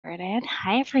started.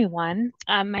 Hi, everyone.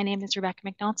 My name is Rebecca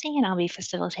McNulty, and I'll be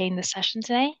facilitating this session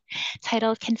today,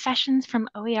 titled Confessions from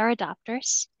OER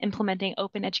Adopters, Implementing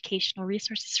Open Educational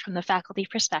Resources from the Faculty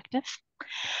Perspective.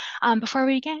 Before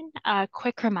we begin, a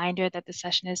quick reminder that the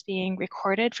session is being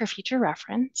recorded for future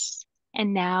reference.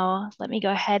 And now let me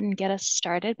go ahead and get us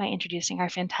started by introducing our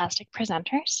fantastic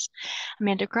presenters,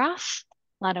 Amanda Groff,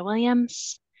 Lana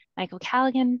Williams, Michael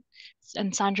Callaghan,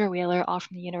 and Sandra Wheeler, all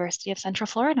from the University of Central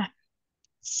Florida.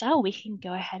 So we can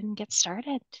go ahead and get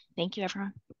started. Thank you,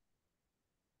 everyone.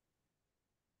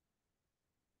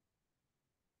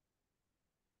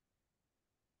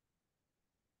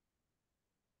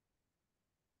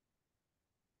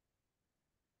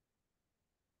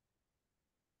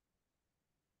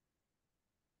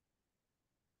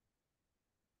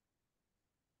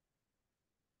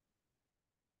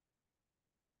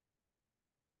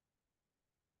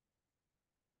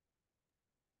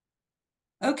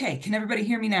 Okay, can everybody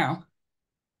hear me now?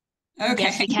 Yes,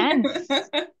 Okay. we can.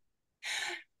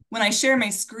 When I share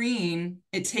my screen,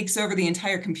 it takes over the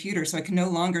entire computer, so I can no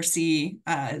longer see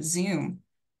Zoom.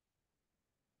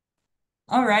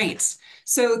 All right.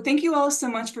 So thank you all so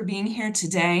much for being here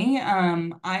today.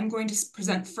 I'm going to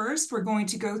present first. We're going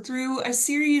to go through a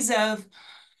series of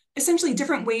essentially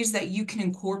different ways that you can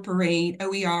incorporate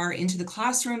OER into the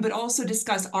classroom, but also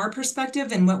discuss our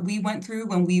perspective and what we went through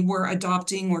when we were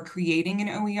adopting or creating an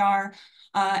OER.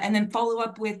 And then follow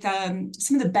up with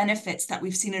some of the benefits that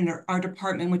we've seen in our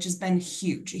department, which has been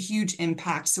huge, a huge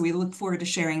impact. So we look forward to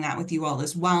sharing that with you all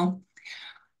as well.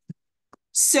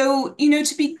 So,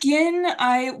 to begin,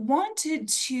 I wanted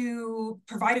to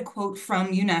provide a quote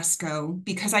from UNESCO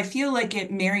because I feel like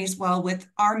it marries well with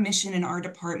our mission in our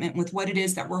department, with what it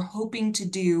is that we're hoping to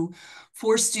do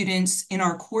for students in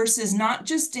our courses, not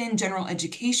just in general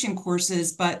education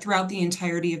courses, but throughout the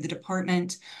entirety of the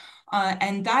department.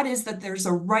 And that is that there's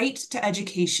a right to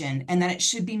education and that it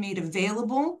should be made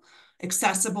available,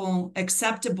 accessible,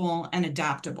 acceptable, and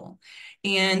adaptable.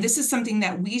 And this is something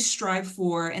that we strive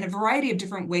for in a variety of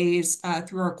different ways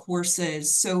through our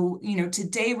courses. So,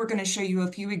 today we're going to show you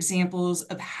a few examples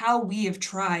of how we have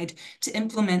tried to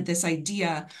implement this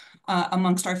idea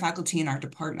amongst our faculty in our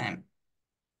department.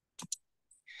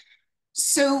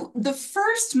 So the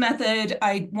first method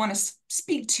I want to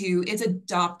speak to is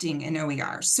adopting an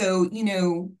OER. So,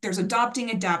 there's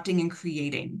adopting, adapting, and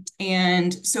creating.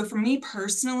 And so for me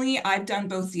personally, I've done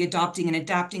both the adopting and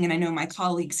adapting, and I know my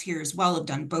colleagues here as well have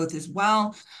done both as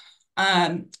well.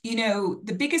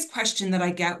 The biggest question that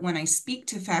I get when I speak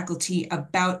to faculty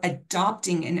about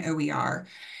adopting an OER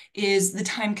is the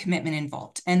time commitment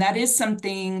involved. And that is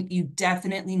something you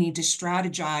definitely need to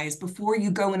strategize before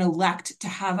you go and elect to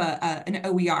have an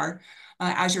OER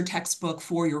as your textbook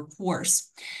for your course.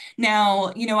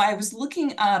 Now, I was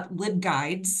looking up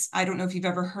LibGuides. I don't know if you've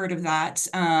ever heard of that.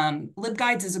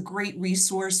 LibGuides is a great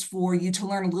resource for you to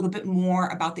learn a little bit more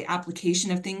about the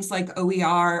application of things like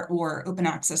OER or open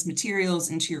access materials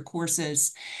into your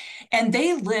courses. And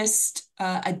they list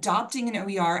adopting an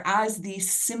OER as the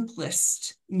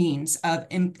simplest means of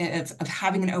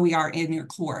having an OER in your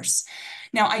course.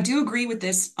 Now, I do agree with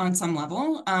this on some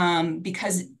level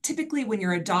because typically when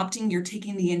you're adopting, you're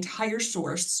taking the entire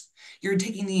source, you're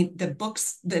taking the book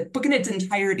in its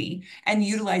entirety and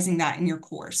utilizing that in your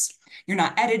course. You're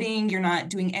not editing, you're not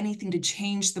doing anything to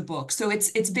change the book. So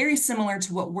it's very similar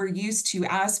to what we're used to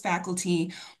as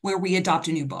faculty where we adopt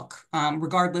a new book,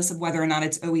 regardless of whether or not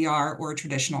it's OER or a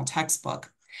traditional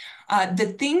textbook.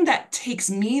 The thing that takes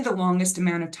me the longest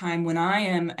amount of time when I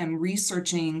am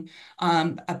researching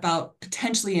about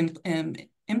potentially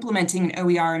implementing an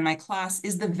OER in my class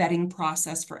is the vetting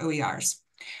process for OERs.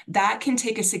 That can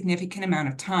take a significant amount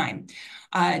of time.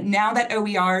 Now that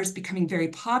OER is becoming very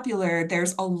popular,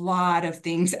 there's a lot of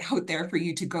things out there for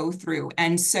you to go through.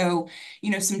 And so,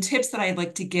 some tips that I'd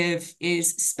like to give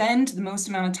is spend the most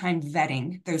amount of time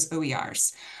vetting those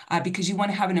OERs because you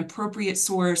want to have an appropriate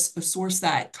source, a source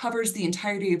that covers the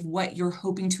entirety of what you're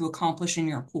hoping to accomplish in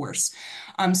your course.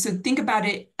 So think about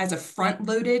it as a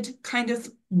front-loaded kind of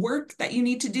work that you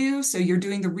need to do. So you're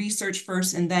doing the research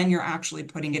first, and then you're actually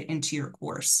putting it into your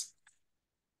course.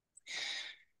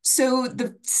 So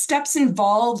the steps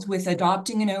involved with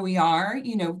adopting an OER,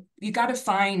 you got to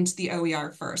find the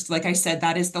OER first. Like I said,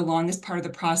 that is the longest part of the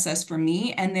process for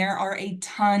me. And there are a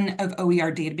ton of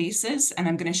OER databases, and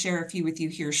I'm going to share a few with you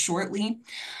here shortly.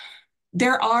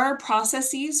 There are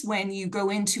processes when you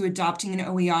go into adopting an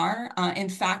OER. In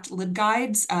fact,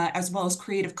 LibGuides, as well as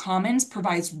Creative Commons,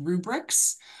 provides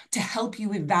rubrics to help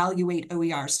you evaluate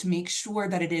OERs to make sure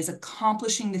that it is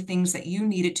accomplishing the things that you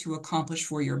need it to accomplish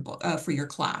for your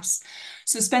class.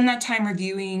 So spend that time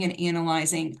reviewing and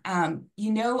analyzing.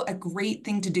 A great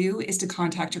thing to do is to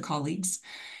contact your colleagues.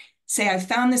 Say, I've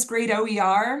found this great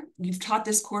OER. You've taught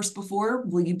this course before.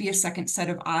 Will you be a second set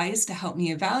of eyes to help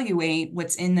me evaluate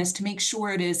what's in this to make sure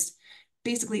it is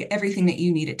basically everything that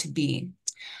you need it to be?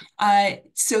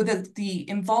 So the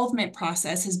involvement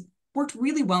process has worked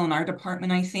really well in our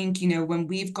department. I think, when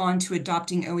we've gone to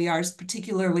adopting OERs,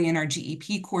 particularly in our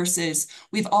GEP courses,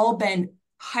 we've all been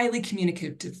highly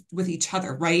communicative with each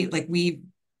other, right? Like we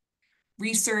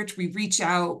research, we reach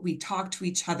out, we talk to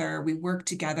each other, we work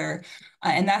together,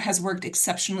 and that has worked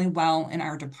exceptionally well in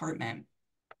our department.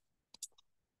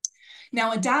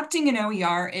 Now, adapting an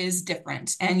OER is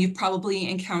different, and you've probably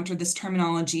encountered this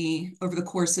terminology over the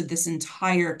course of this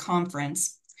entire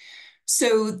conference.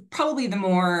 So probably the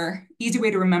more easy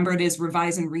way to remember it is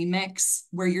revise and remix,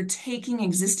 where you're taking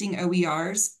existing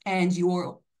OERs and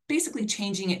you're basically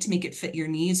changing it to make it fit your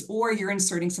needs, or you're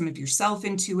inserting some of yourself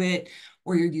into it,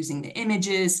 or you're using the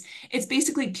images. It's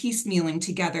basically piecemealing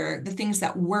together the things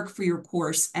that work for your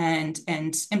course and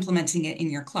implementing it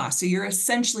in your class. So you're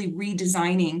essentially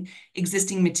redesigning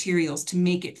existing materials to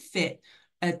make it fit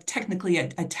technically a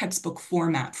textbook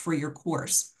format for your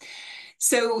course.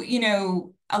 So,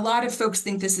 a lot of folks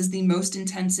think this is the most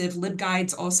intensive.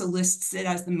 LibGuides also lists it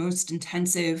as the most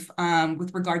intensive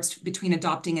with regards to between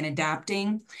adopting and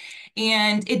adapting.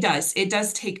 And it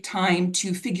does take time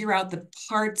to figure out the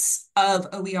parts of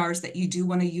OERs that you do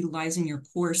want to utilize in your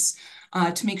course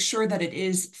to make sure that it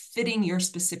is fitting your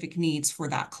specific needs for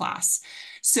that class.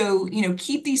 So,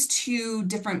 keep these two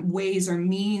different ways or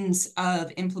means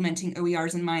of implementing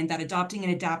OERs in mind, that adopting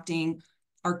and adapting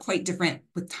are quite different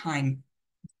with time.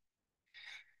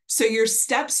 So your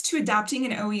steps to adapting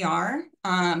an OER,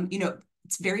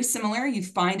 it's very similar. You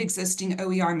find existing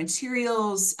OER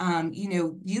materials,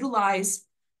 utilize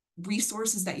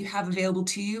resources that you have available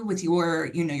to you with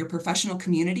your professional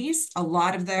communities. A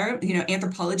lot of their,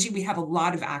 anthropology, we have a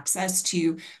lot of access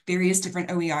to various different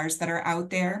OERs that are out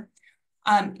there.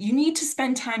 You need to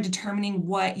spend time determining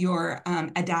what your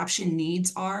adaption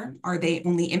needs are. Are they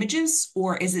only images,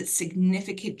 or is it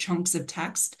significant chunks of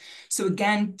text? So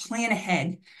again, plan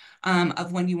ahead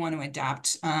of when you want to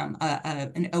adapt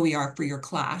an OER for your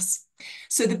class.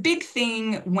 So the big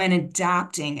thing when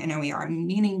adapting an OER,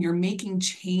 meaning you're making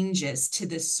changes to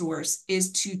this source,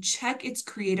 is to check its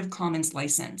Creative Commons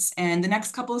license. And the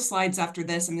next couple of slides after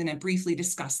this, I'm going to briefly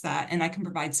discuss that, and I can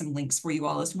provide some links for you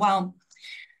all as well.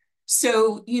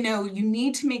 So, you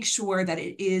need to make sure that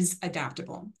it is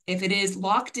adaptable. If it is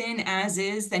locked in as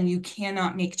is, then you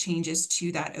cannot make changes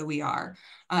to that OER.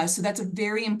 So that's a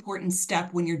very important step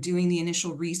when you're doing the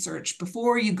initial research.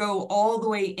 Before you go all the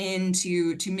way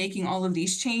into making all of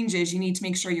these changes, you need to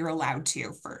make sure you're allowed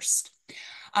to first.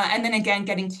 And then again,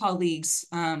 getting colleagues'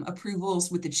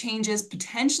 approvals with the changes.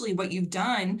 Potentially what you've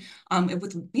done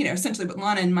with, essentially what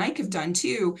Lana and Mike have done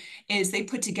too, is they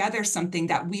put together something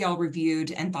that we all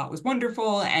reviewed and thought was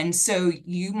wonderful. And so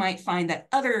you might find that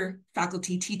other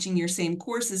faculty teaching your same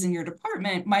courses in your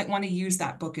department might want to use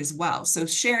that book as well. So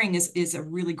sharing is a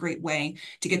really great way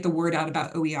to get the word out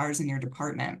about OERs in your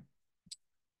department.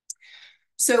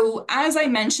 So as I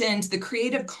mentioned, the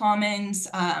Creative Commons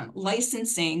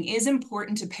licensing is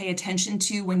important to pay attention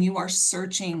to when you are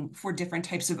searching for different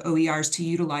types of OERs to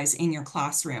utilize in your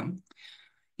classroom.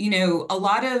 A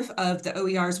lot of the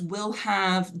OERs will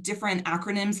have different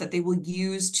acronyms that they will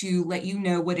use to let you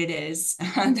know what it is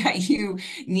that you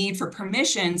need for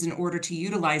permissions in order to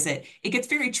utilize it. It gets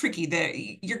very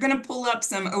tricky. You're going to pull up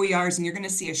some OERs and you're going to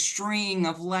see a string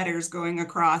of letters going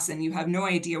across and you have no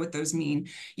idea what those mean.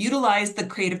 Utilize the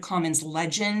Creative Commons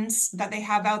legends that they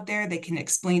have out there. They can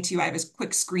explain to you. I have a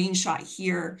quick screenshot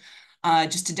here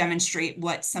just to demonstrate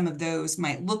what some of those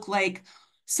might look like.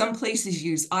 Some places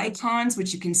use icons,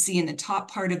 which you can see in the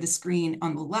top part of the screen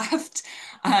on the left.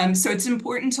 So it's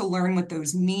important to learn what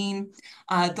those mean.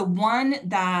 The one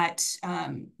that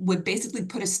would basically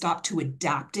put a stop to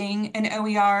adapting an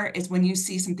OER is when you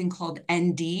see something called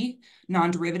ND,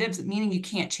 non-derivatives, meaning you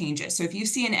can't change it. So if you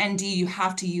see an ND, you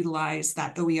have to utilize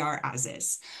that OER as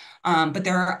is. But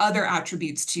there are other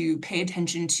attributes to pay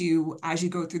attention to as you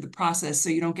go through the process so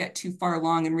you don't get too far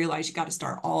along and realize you got to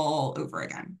start all over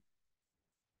again.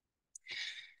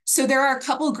 So there are a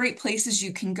couple of great places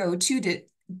you can go to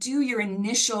do your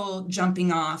initial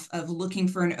jumping off of looking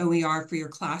for an OER for your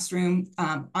classroom.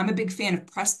 I'm a big fan of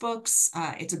Pressbooks.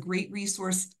 It's a great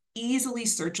resource easily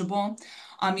searchable.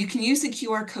 You can use the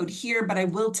QR code here, but I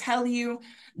will tell you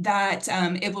that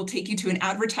it will take you to an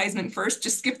advertisement first.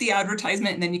 Just skip the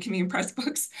advertisement and then you can be in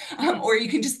Pressbooks, or you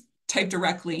can just type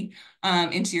directly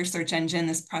into your search engine,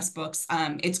 this Pressbooks.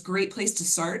 It's a great place to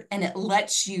start, and it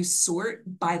lets you sort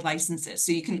by licenses.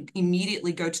 So you can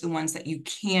immediately go to the ones that you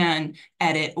can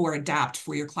edit or adapt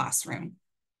for your classroom.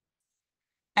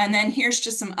 And then here's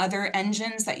just some other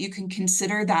engines that you can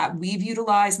consider that we've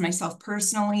utilized, myself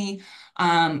personally.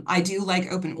 I do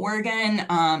like Open Oregon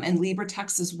and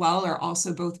LibreText as well, are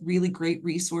also both really great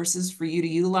resources for you to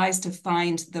utilize to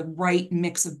find the right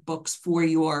mix of books for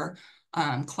your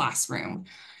classroom.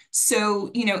 So,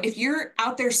 you know, if you're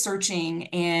out there searching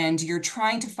and you're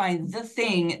trying to find the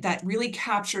thing that really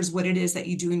captures what it is that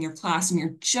you do in your class and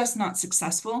you're just not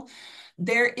successful,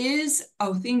 there is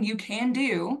a thing you can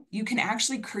do. You can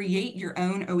actually create your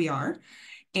own OER.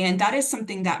 And that is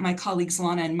something that my colleagues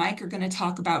Lana and Mike are going to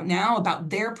talk about now, about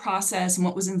their process and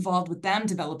what was involved with them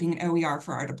developing an OER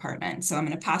for our department. So I'm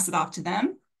going to pass it off to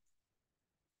them.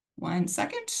 1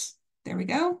 second. There we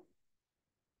go.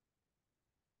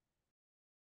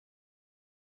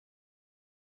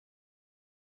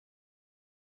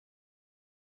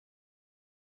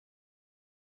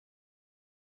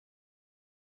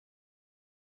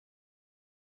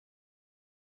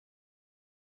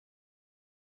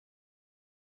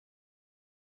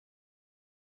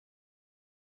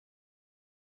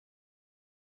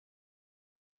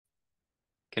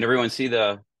 Can everyone see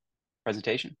the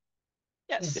presentation?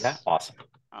 Yes. Yeah, awesome.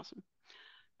 Awesome.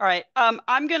 All right.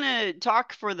 I'm going to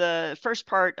talk for the first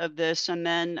part of this, and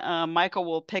then Michael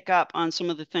will pick up on some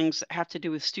of the things that have to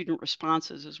do with student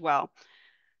responses as well.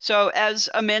 So as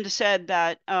Amanda said,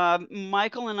 that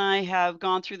Michael and I have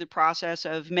gone through the process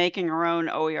of making our own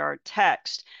OER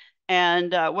text.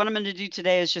 And what I'm going to do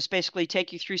today is just basically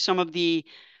take you through some of the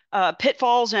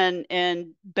pitfalls and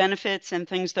benefits and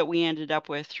things that we ended up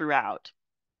with throughout.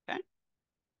 Okay.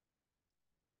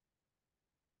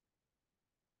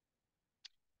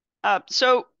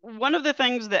 So one of the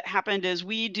things that happened is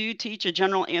we do teach a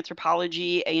general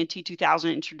anthropology A&T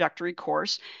 2000 introductory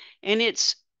course, and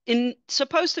it's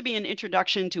supposed to be an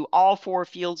introduction to all 4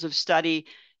 fields of study,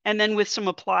 and then with some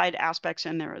applied aspects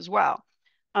in there as well.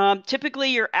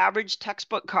 Typically, your average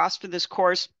textbook cost for this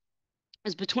course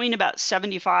is between about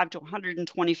 $75 to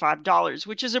 $125,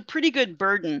 which is a pretty good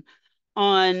burden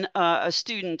on a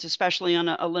student, especially on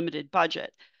a limited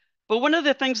budget. But one of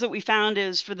the things that we found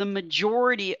is for the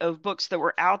majority of books that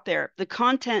were out there, the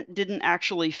content didn't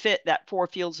actually fit that 4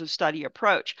 fields of study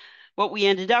approach. What we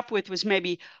ended up with was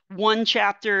maybe 1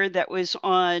 chapter that was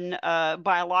on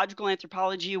biological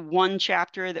anthropology, 1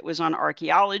 chapter that was on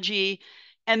archaeology,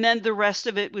 and then the rest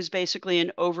of it was basically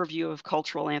an overview of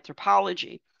cultural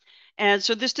anthropology. And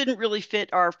so this didn't really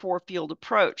fit our 4-field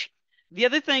approach. The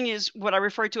other thing is what I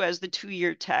refer to as the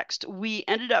 2-year text. We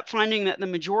ended up finding that the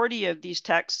majority of these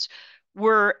texts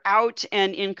were out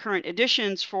and in current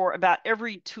editions for about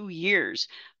every 2 years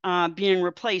being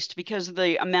replaced because of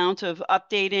the amount of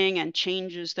updating and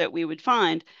changes that we would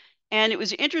find. And it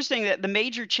was interesting that the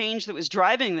major change that was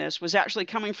driving this was actually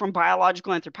coming from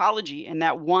biological anthropology and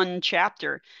that 1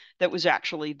 chapter that was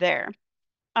actually there.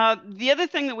 The other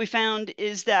thing that we found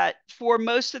is that for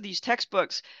most of these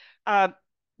textbooks,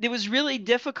 it was really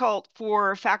difficult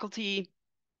for faculty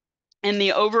and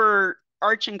the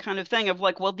overarching kind of thing of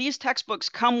like, well, these textbooks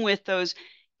come with those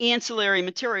ancillary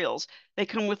materials. They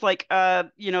come with like,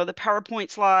 you know, the PowerPoint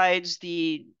slides,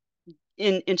 the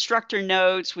instructor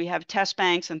notes, we have test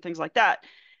banks and things like that.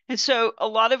 And so a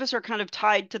lot of us are kind of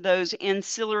tied to those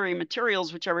ancillary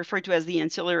materials, which I refer to as the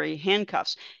ancillary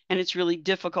handcuffs, and it's really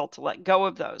difficult to let go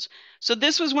of those. So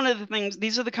this was one of the things,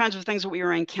 these are the kinds of things that we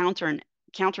were encountering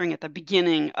at the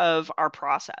beginning of our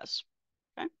process.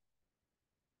 Okay.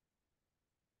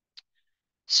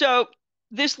 So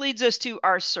this leads us to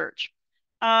our search.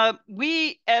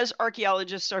 We, as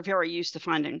archaeologists, are very used to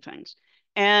finding things.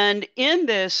 And in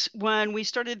this, when we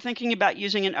started thinking about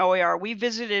using an OER, we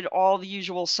visited all the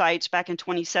usual sites back in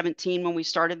 2017 when we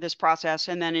started this process,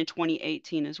 and then in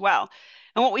 2018 as well.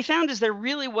 And what we found is there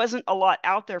really wasn't a lot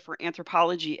out there for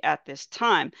anthropology at this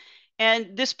time.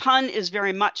 And this pun is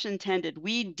very much intended.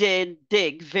 We did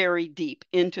dig very deep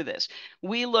into this.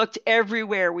 We looked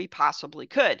everywhere we possibly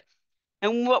could.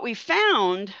 And what we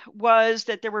found was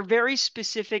that there were very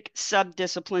specific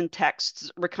subdiscipline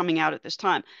texts were coming out at this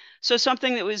time. So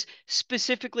something that was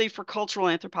specifically for cultural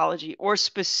anthropology or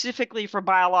specifically for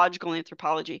biological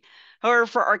anthropology. However,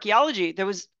 for archaeology, there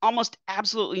was almost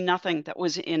absolutely nothing that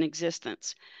was in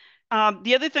existence.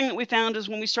 The other thing that we found is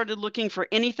when we started looking for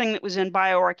anything that was in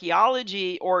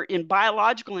bioarchaeology or in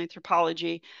biological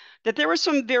anthropology, that there were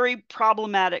some very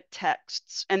problematic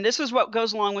texts. And this is what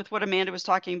goes along with what Amanda was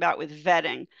talking about with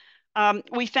vetting.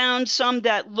 We found some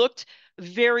that looked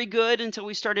very good until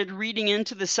we started reading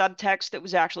into the subtext that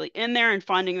was actually in there and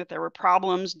finding that there were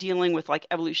problems dealing with like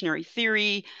evolutionary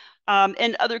theory,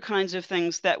 and other kinds of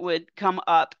things that would come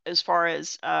up as far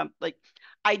as like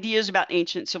ideas about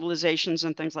ancient civilizations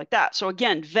and things like that. So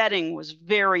again, vetting was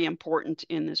very important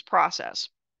in this process.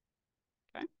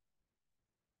 Okay.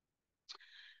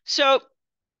 So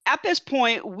at this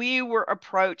point, we were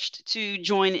approached to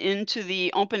join into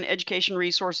the Open Education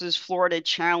Resources Florida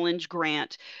Challenge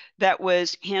grant that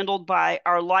was handled by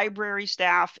our library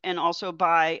staff and also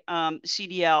by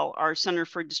CDL, our Center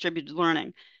for Distributed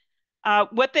Learning.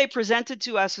 What they presented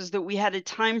to us is that we had a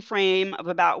time frame of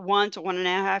about 1 to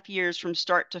 1.5 years from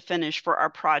start to finish for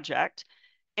our project.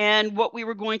 And what we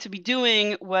were going to be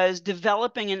doing was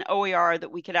developing an OER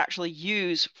that we could actually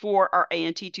use for our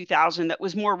ANT 2000 that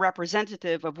was more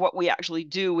representative of what we actually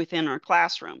do within our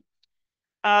classroom.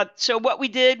 So what we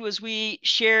did was we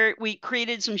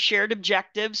created some shared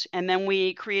objectives, and then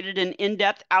we created an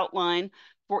in-depth outline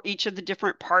for each of the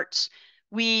different parts.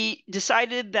 We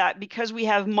decided that because we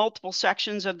have multiple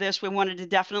sections of this, we wanted to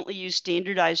definitely use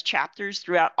standardized chapters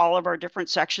throughout all of our different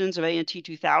sections of ANT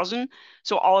 2000.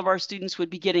 So all of our students would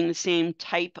be getting the same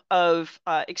type of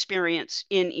experience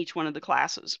in each one of the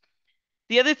classes.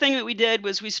 The other thing that we did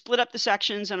was we split up the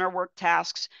sections and our work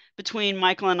tasks between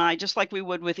Michael and I, just like we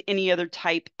would with any other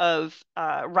type of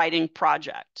writing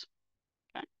project.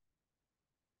 Okay.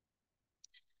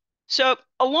 So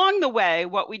along the way,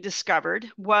 what we discovered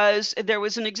was there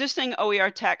was an existing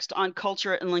OER text on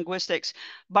culture and linguistics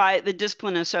by the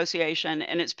Discipline Association,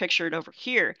 and it's pictured over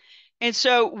here. And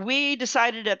so we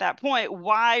decided at that point,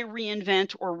 why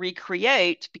reinvent or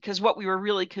recreate? Because what we were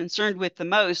really concerned with the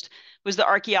most was the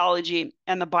archaeology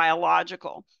and the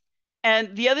biological.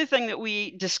 And the other thing that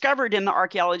we discovered in the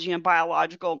archaeology and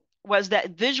biological was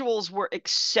that visuals were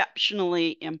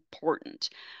exceptionally important.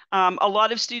 A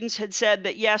lot of students had said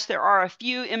that, yes, there are a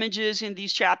few images in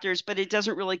these chapters, but it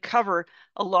doesn't really cover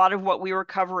a lot of what we were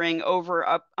covering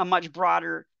over a much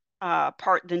broader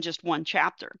part than just one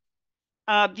chapter.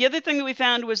 The other thing that we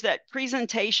found was that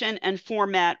presentation and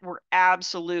format were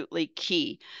absolutely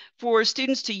key. For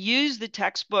students to use the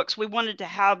textbooks, we wanted to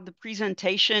have the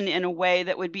presentation in a way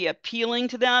that would be appealing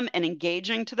to them and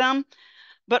engaging to them,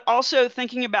 but also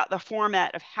thinking about the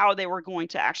format of how they were going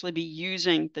to actually be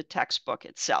using the textbook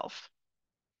itself.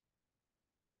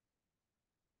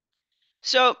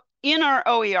 So in our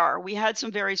OER, we had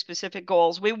some very specific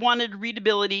goals. We wanted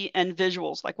readability and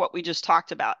visuals, like what we just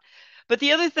talked about. But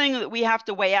the other thing that we have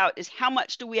to weigh out is how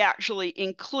much do we actually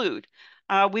include?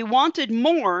 We wanted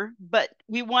more, but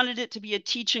we wanted it to be a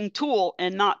teaching tool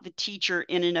and not the teacher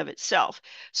in and of itself.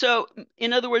 So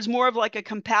in other words, more of like a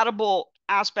compatible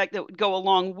aspect that would go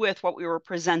along with what we were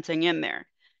presenting in there.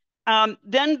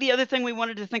 Then the other thing we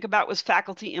wanted to think about was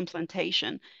faculty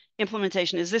implementation.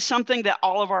 Is this something that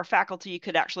all of our faculty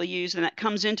could actually use? And that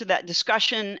comes into that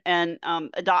discussion and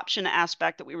adoption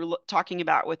aspect that we were talking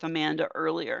about with Amanda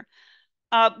earlier.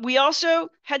 We also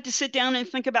had to sit down and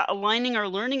think about aligning our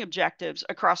learning objectives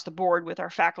across the board with our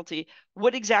faculty.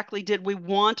 What exactly did we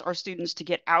want our students to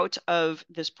get out of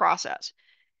this process?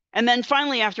 And then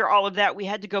finally, after all of that, we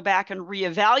had to go back and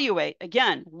reevaluate,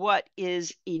 again, what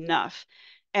is enough?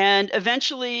 And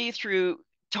eventually, through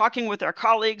talking with our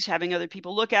colleagues, having other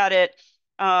people look at it,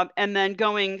 and then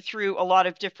going through a lot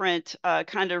of different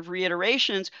kind of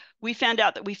reiterations, we found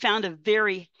out that we found a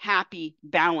very happy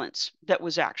balance that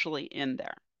was actually in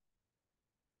there.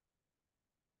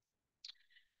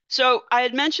 So I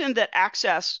had mentioned that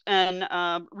access and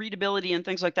readability and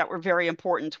things like that were very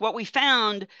important. What we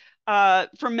found,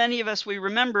 for many of us, we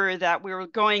remember that we were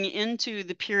going into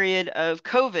the period of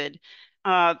COVID,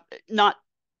 not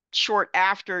short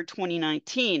after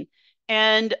 2019.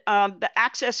 And the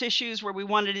access issues where we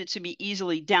wanted it to be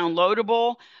easily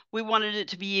downloadable, we wanted it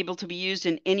to be able to be used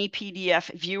in any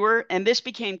PDF viewer. And this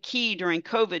became key during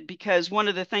COVID because one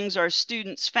of the things our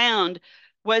students found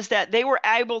was that they were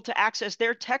able to access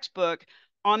their textbook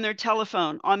on their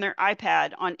telephone, on their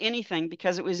iPad, on anything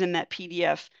because it was in that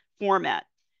PDF format.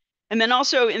 And then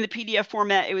also in the PDF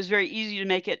format, it was very easy to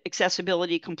make it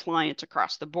accessibility compliant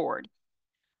across the board.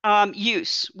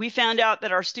 Use. We found out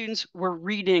that our students were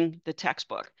reading the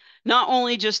textbook, not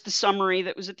only just the summary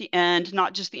that was at the end,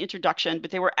 not just the introduction, but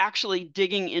they were actually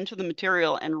digging into the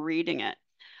material and reading it.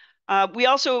 We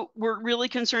also were really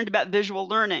concerned about visual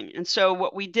learning. And so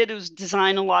what we did was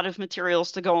design a lot of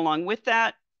materials to go along with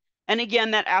that. And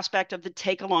again, that aspect of the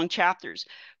take-along chapters.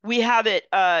 We have it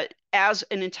as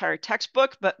an entire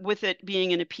textbook, but with it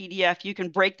being in a PDF, you can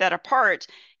break that apart,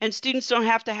 and students don't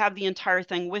have to have the entire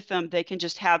thing with them. They can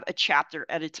just have a chapter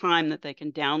at a time that they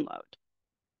can download.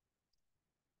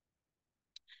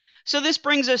 So this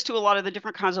brings us to a lot of the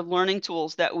different kinds of learning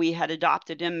tools that we had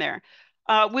adopted in there.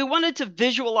 We wanted to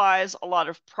visualize a lot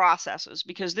of processes,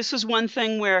 because this is one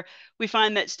thing where we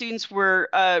find that students were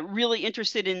really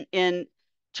interested in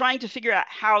trying to figure out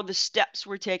how the steps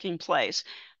were taking place.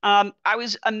 I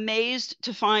was amazed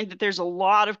to find that there's a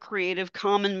lot of creative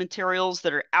common materials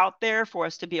that are out there for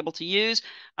us to be able to use.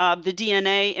 The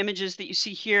DNA images that you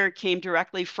see here came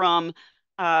directly from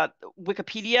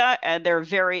Wikipedia, and they're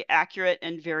very accurate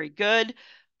and very good.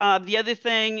 The other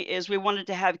thing is we wanted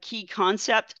to have key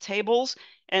concept tables.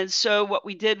 And so what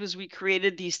we did was we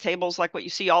created these tables like what you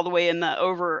see all the way in the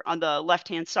over on the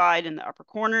left-hand side in the upper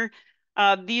corner.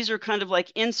 These are kind of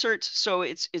like inserts, so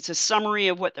it's a summary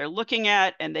of what they're looking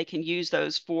at, and they can use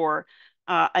those for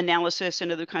analysis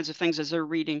and other kinds of things as they're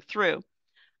reading through.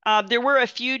 There were a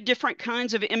few different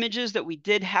kinds of images that we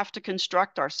did have to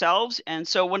construct ourselves. And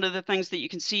so one of the things that you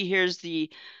can see here is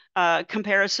the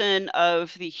comparison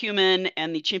of the human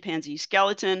and the chimpanzee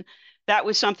skeleton. That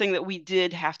was something that we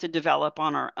did have to develop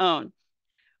on our own.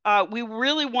 We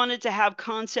really wanted to have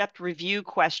concept review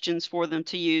questions for them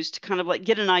to use to kind of like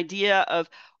get an idea of,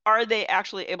 are they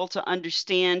actually able to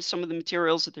understand some of the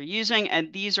materials that they're using?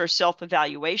 And these are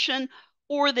self-evaluation,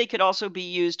 or they could also be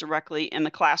used directly in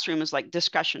the classroom as like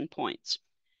discussion points.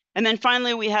 And then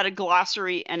finally, we had a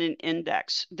glossary and an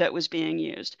index that was being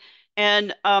used.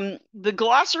 And the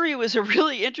glossary was a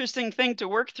really interesting thing to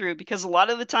work through, because a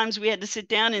lot of the times we had to sit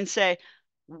down and say,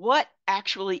 what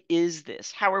actually is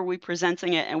this? How are we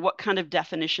presenting it? And what kind of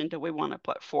definition do we want to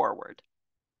put forward?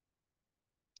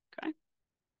 Okay.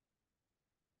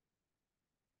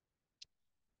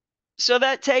 So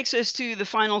that takes us to the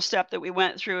final step that we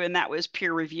went through, and that was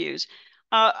peer reviews.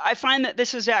 I find that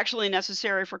this is actually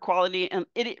necessary for quality, and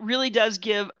it really does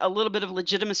give a little bit of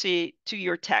legitimacy to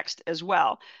your text as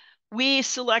well. We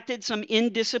selected some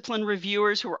in-discipline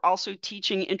reviewers who were also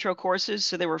teaching intro courses,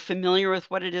 so they were familiar with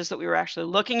what it is that we were actually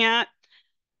looking at.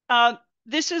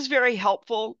 This is very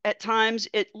helpful at times.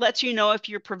 It lets you know if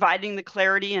you're providing the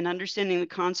clarity and understanding the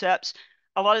concepts.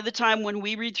 A lot of the time when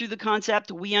we read through the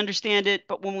concept, we understand it,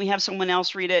 but when we have someone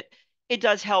else read it, it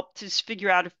does help to figure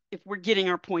out if we're getting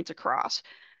our points across.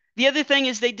 The other thing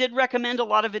is they did recommend a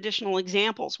lot of additional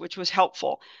examples, which was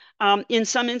helpful. In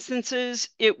some instances,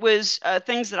 it was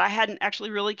things that I hadn't actually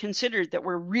really considered that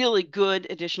were really good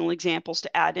additional examples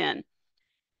to add in.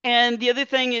 And the other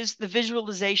thing is the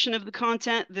visualization of the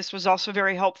content. This was also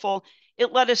very helpful.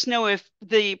 It let us know if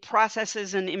the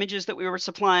processes and images that we were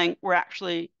supplying were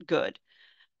actually good.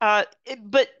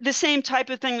 But the same type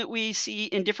of thing that we see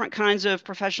in different kinds of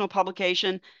professional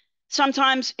publication,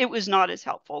 sometimes it was not as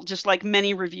helpful, just like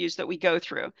many reviews that we go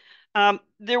through.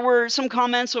 There were some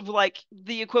comments of like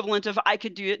the equivalent of, I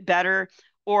could do it better,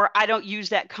 or I don't use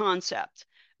that concept.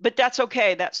 But that's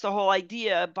okay. That's the whole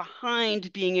idea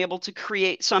behind being able to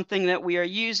create something that we are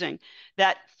using.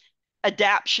 That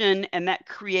adaption and that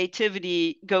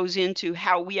creativity goes into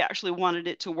how we actually wanted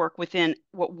it to work within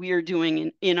what we're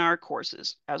doing in our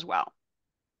courses as well.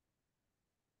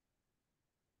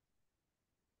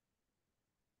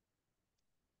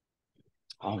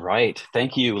 All right.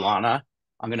 Thank you, Lana.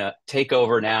 I'm going to take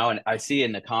over now. And I see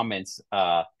in the comments,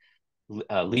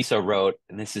 Lisa wrote,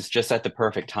 and this is just at the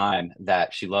perfect time,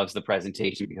 that she loves the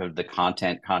presentation because of the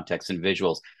content, context, and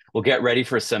visuals. We'll get ready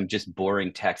for some just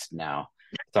boring text now.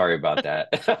 Sorry about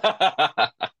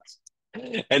that.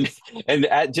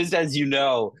 and just as you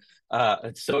know,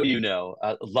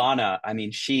 Lana, I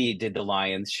mean, she did the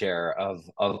lion's share of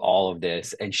all of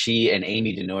this, and she and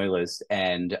Amy DeNoylis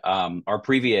and our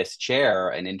previous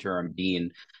chair and interim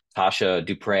dean, Tasha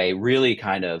Dupre, really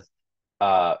kind of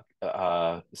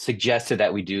suggested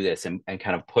that we do this and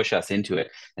kind of push us into it.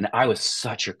 And I was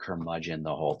such a curmudgeon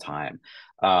the whole time.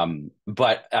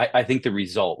 But I think the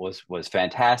result was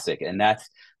fantastic. And that's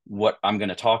what I'm going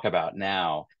to talk about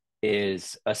now,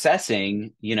 is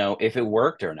assessing, if it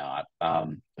worked or not.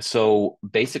 So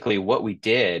basically what we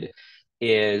did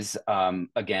is,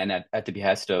 again, at the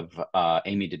behest of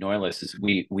Amy DeNoylis, is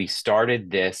we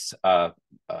started this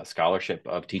scholarship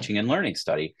of teaching and learning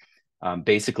study,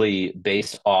 basically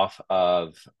based off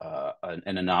of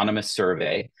an anonymous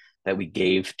survey that we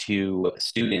gave to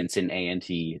students in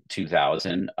A&T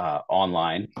 2000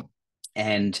 online.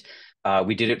 And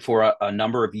we did it for a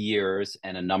number of years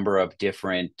and a number of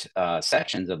different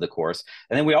sections of the course.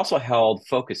 And then we also held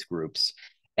focus groups.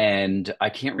 And I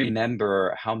can't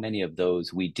remember how many of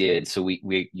those we did. So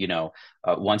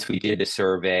once we did the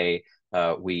survey,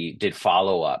 we did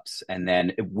follow-ups, and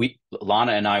then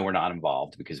Lana and I were not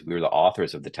involved because we were the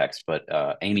authors of the text, but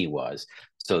Amy was,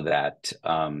 so that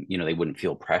they wouldn't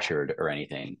feel pressured or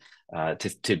anything,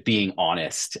 to being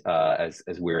honest, as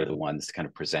we're the ones kind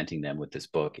of presenting them with this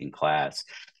book in class.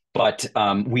 But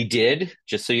we did,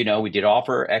 just so you know, we did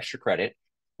offer extra credit,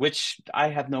 which I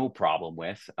have no problem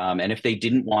with. And if they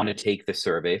didn't want to take the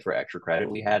survey for extra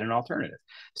credit, we had an alternative.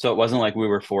 So it wasn't like we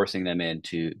were forcing them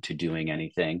into doing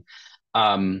anything.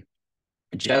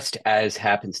 Just as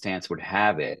happenstance would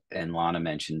have it, and Lana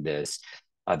mentioned this,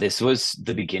 this was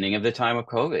the beginning of the time of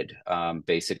COVID.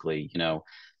 Basically,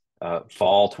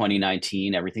 fall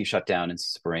 2019, everything shut down in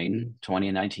spring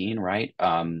 2019, right?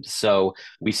 So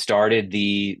we started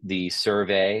the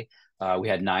survey. We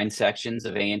had 9 sections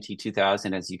of ANT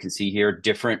 2000, as you can see here,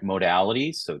 different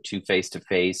modalities. So 2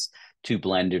 face-to-face, 2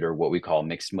 blended, or what we call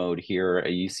mixed mode here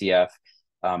at UCF,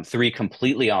 3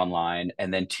 completely online,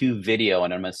 and then 2 video.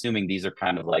 And I'm assuming these are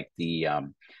kind of like the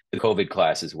COVID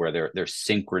classes where they're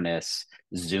synchronous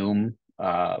Zoom.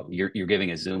 You're giving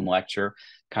a Zoom lecture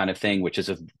kind of thing, which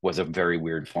was a very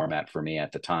weird format for me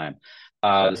at the time.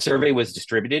 The survey was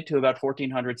distributed to about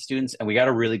 1,400 students, and we got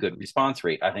a really good response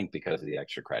rate, I think, because of the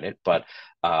extra credit. But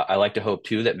I like to hope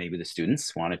too that maybe the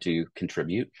students wanted to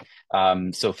contribute.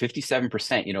 So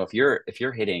 57%. If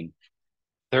you're hitting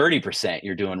 30%,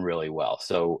 you're doing really well.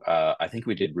 So I think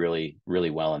we did really,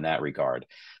 really well in that regard.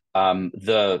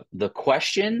 The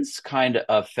questions kind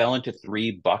of fell into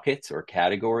 3 buckets or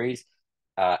categories,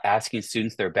 asking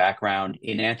students their background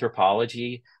in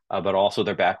anthropology, but also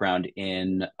their background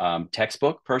in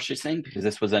textbook purchasing, because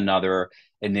this was another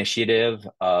initiative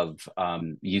of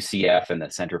UCF and the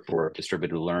Center for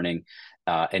Distributed Learning,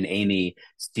 and Amy,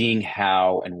 seeing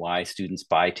how and why students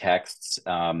buy texts,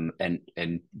 and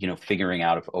figuring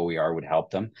out if OER would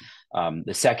help them.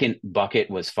 The second bucket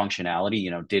was functionality.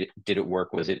 Did it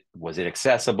work? Was it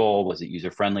accessible? Was it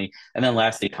user friendly? And then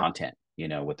lastly, content.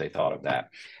 What they thought of that.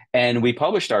 And we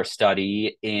published our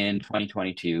study in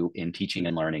 2022 in Teaching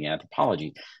and Learning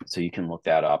Anthropology. So you can look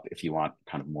that up if you want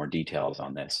kind of more details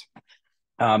on this.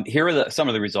 Here are some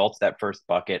of the results. That first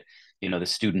bucket, the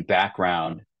student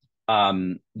background,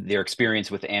 their experience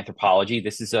with anthropology.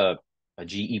 This is a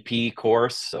GEP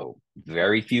course, so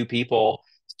very few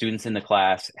students in the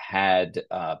class had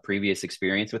previous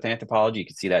experience with anthropology. You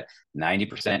can see that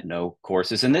 90% no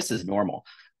courses, and this is normal.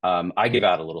 I give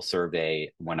out a little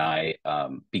survey when I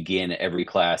begin every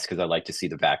class, because I like to see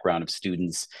the background of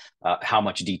students, how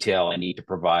much detail I need to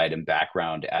provide and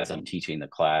background as I'm teaching the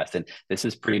class. And this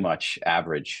is pretty much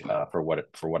average for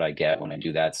what I get when I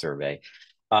do that survey.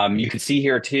 You can see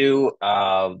here too,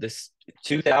 this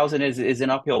 2000 is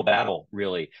an uphill battle,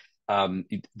 really.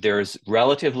 There's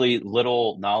relatively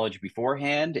little knowledge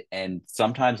beforehand and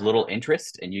sometimes little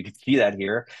interest. And you can see that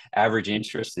here. Average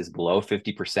interest is below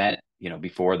 50%.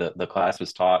 Before the class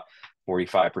was taught,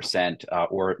 45%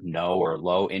 or no or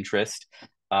low interest.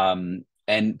 And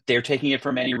they're taking it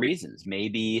for many reasons.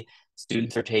 Maybe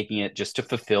students are taking it just to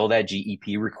fulfill that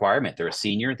GEP requirement. They're a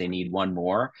senior, they need one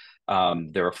more.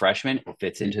 They're a freshman, it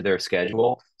fits into their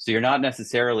schedule. So you're not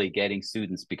necessarily getting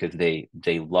students because they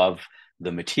love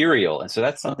the material. And so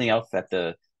that's something else that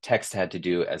the text had to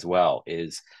do as well,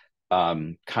 is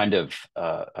kind of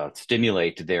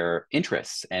stimulate their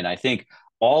interests. And I think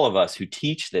all of us who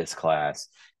teach this class,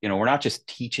 we're not just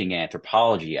teaching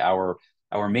anthropology. Our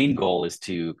main goal is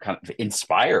to kind of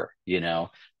inspire,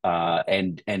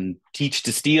 and teach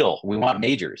to steal. We want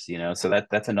majors, so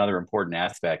that's another important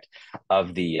aspect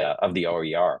of the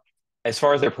OER. As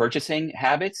far as their purchasing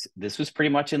habits, this was pretty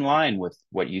much in line with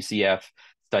what UCF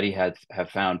study have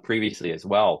found previously as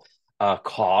well.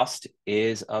 Cost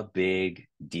is a big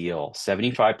deal.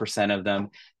 75% of them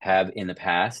have in the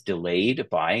past delayed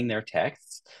buying their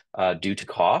texts due to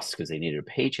cost, because they needed a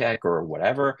paycheck or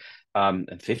whatever.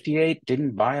 And 58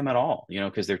 didn't buy them at all,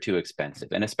 because they're too expensive.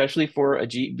 And especially for a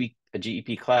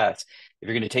GEP class, if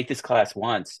you're going to take this class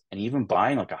once, and even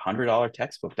buying like $100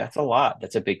 textbook, that's a lot.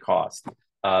 That's a big cost.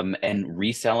 And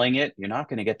reselling it, you're not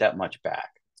going to get that much back.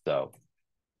 So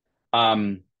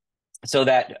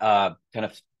that kind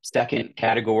of second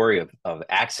category of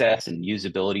access and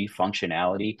usability,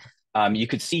 functionality, you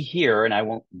could see here, and I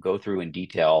won't go through in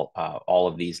detail all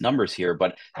of these numbers here,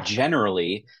 but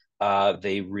generally,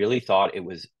 they really thought it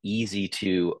was easy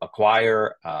to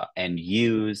acquire and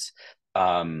use.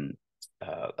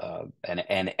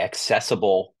 and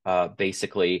accessible,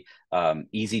 basically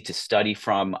easy to study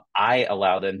from. I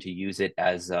allow them to use it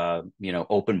as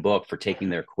open book for taking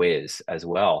their quiz as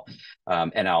well.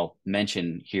 And I'll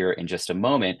mention here in just a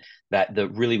moment that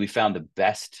we found the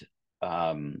best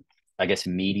I guess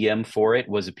medium for it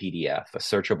was a PDF, a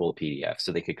searchable PDF,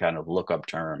 so they could kind of look up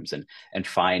terms and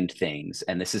find things.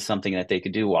 And this is something that they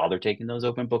could do while they're taking those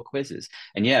open book quizzes.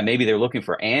 And yeah, maybe they're looking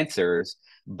for answers,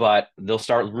 but they'll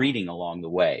start reading along the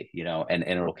way, and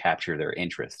it'll capture their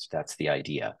interest. That's the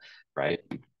idea, right?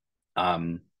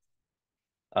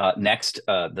 Next,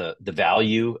 the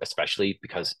value, especially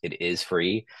because it is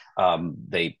free.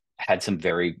 They had some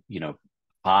very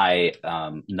high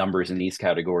numbers in these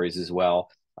categories as well.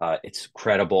 It's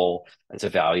credible. It's a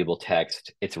valuable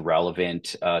text. It's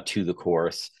relevant to the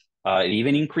course. It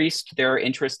even increased their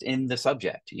interest in the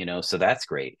subject, so that's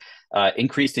great.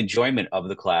 Increased enjoyment of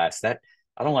the class. That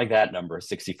I don't like that number,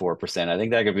 64%. I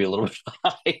think that could be a little bit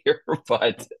higher,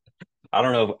 but I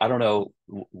don't know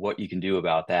what you can do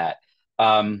about that.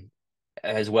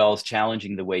 As well as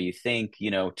challenging the way you think,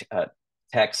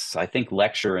 texts. I think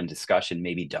lecture and discussion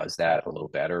maybe does that a little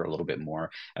better, a little bit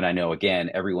more. And I know, again,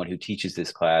 everyone who teaches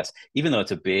this class, even though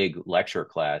it's a big lecture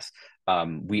class,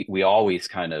 we always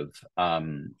kind of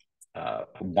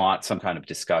want some kind of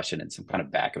discussion and some kind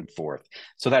of back and forth.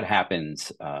 So that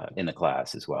happens in the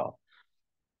class as well.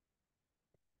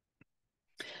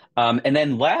 And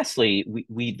then lastly,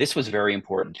 we this was very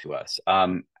important to us.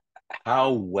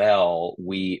 How well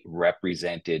we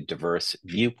represented diverse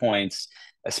viewpoints,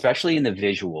 especially in the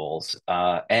visuals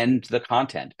and the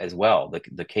content as well,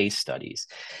 the case studies.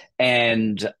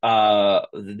 And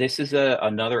this is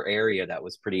another area that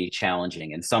was pretty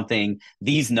challenging, and something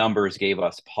these numbers gave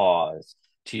us pause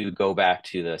to go back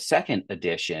to the second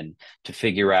edition to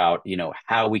figure out,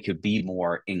 how we could be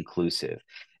more inclusive.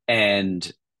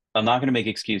 And I'm not going to make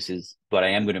excuses, but I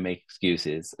am going to make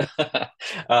excuses.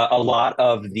 A lot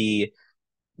of the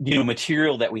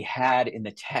material that we had in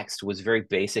the text was very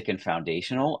basic and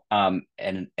foundational,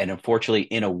 and unfortunately,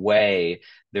 in a way,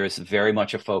 there's very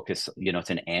much a focus. It's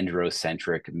an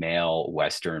androcentric, male,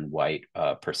 Western, white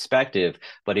perspective,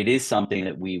 but it is something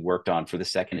that we worked on for the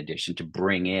second edition to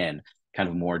bring in kind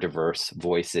of more diverse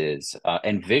voices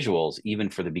and visuals, even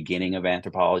for the beginning of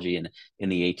anthropology in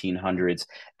the 1800s.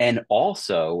 And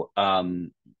also,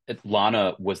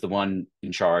 Lana was the one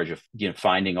in charge of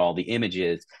finding all the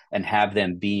images and have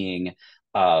them being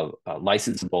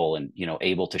licensable and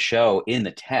able to show in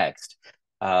the text.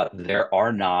 There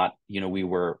are not, we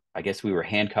were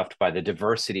handcuffed by the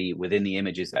diversity within the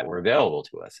images that were available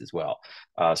to us as well.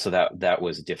 So that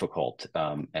was difficult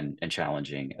and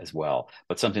challenging as well,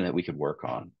 but something that we could work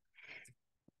on.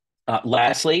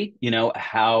 Lastly,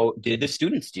 how did the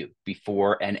students do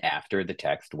before and after the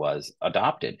text was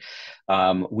adopted?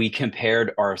 We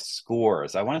compared our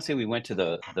scores. I want to say we went to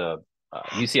the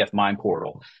UCF Mind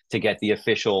Portal to get the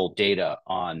official data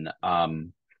on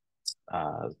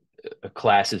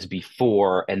classes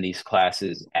before and these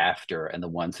classes after, and the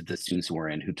ones that the students were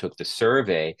in who took the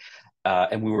survey.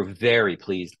 And we were very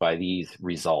pleased by these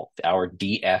results. Our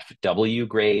DFW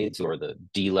grades, or the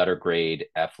D letter grade,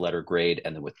 F letter grade,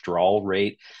 and the withdrawal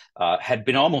rate had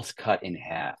been almost cut in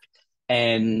half.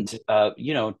 And,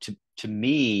 to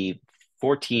me,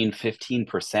 14,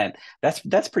 15%,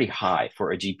 that's pretty high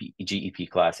for a GEP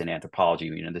class in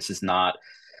anthropology. This is not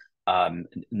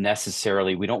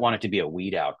necessarily, we don't want it to be a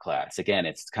weed out class. Again,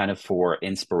 it's kind of for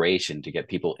inspiration to get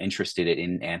people interested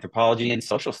in anthropology and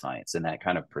social science and that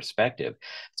kind of perspective.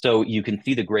 So you can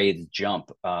see the grades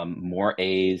jump, more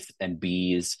A's and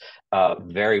B's,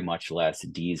 very much less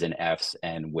D's and F's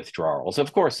and withdrawals.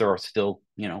 Of course, there are still,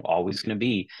 always going to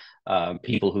be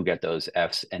people who get those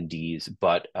F's and D's,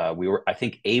 but we were, I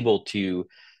think, able to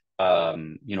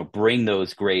bring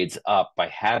those grades up by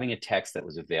having a text that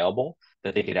was available,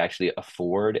 that they could actually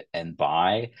afford and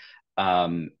buy,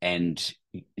 and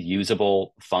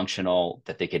usable, functional,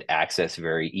 that they could access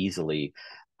very easily.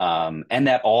 And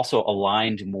that also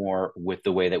aligned more with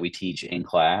the way that we teach in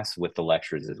class with the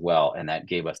lectures as well. And that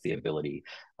gave us the ability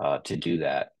to do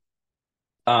that.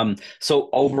 So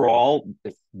overall,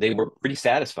 they were pretty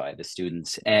satisfied, the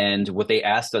students. And what they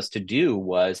asked us to do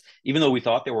was, even though we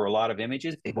thought there were a lot of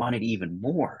images, they wanted even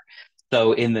more.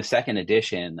 So in the second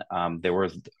edition, there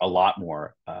was a lot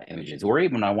more images, or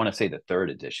even, I want to say, the third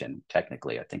edition,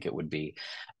 technically, I think it would be.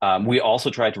 We also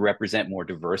tried to represent more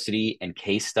diversity and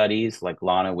case studies, like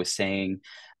Lana was saying.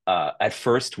 At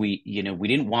first, we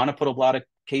didn't want to put a lot of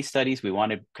case studies. We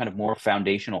wanted kind of more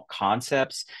foundational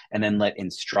concepts, and then let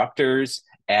instructors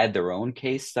add their own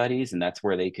case studies, and that's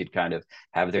where they could kind of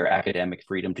have their academic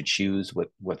freedom to choose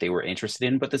what they were interested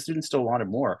in. But the students still wanted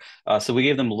more, so we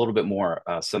gave them a little bit more,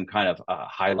 some kind of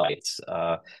highlights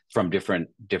from different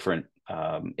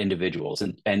individuals,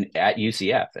 and at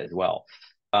UCF as well.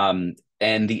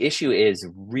 And the issue is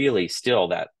really still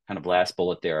that kind of last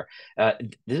bullet there.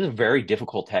 This is a very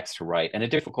difficult text to write and a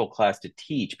difficult class to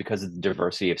teach because of the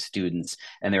diversity of students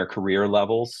and their career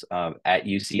levels at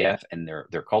UCF, and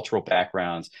their cultural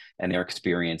backgrounds and their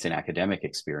experience and academic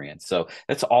experience. So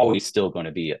that's always still going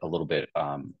to be a little bit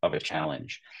of a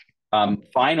challenge.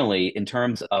 Finally, in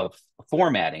terms of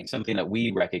formatting, something that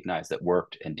we recognize that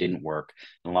worked and didn't work,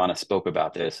 and Lana spoke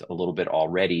about this a little bit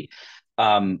already.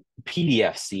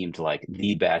 PDF seemed like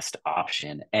the best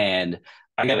option, and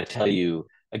I got to tell you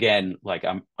again, like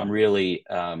I'm really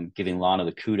giving Lana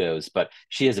the kudos, but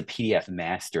she is a PDF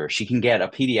master. She can get a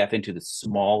PDF into the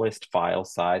smallest file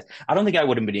size. I don't think I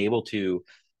would have been able to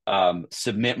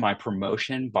submit my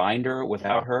promotion binder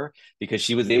without her, because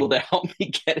she was able to help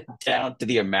me get it down to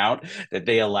the amount that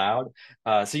they allowed.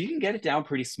 So you can get it down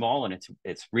pretty small, and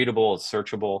it's readable, it's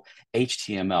searchable.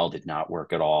 HTML did not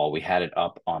work at all. We had it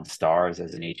up on Stars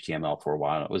as an HTML for a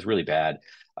while. It was really bad.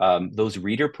 Those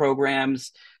reader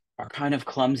programs are kind of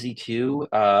clumsy too,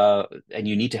 and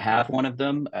you need to have one of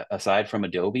them aside from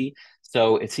Adobe.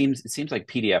 So it seems like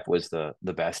PDF was the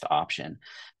best option.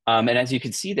 And as you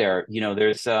can see there,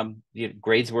 there's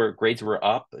grades were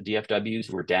up, DFWs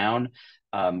were down.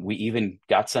 We even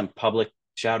got some public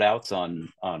shout outs on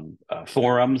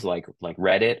forums like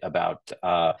Reddit about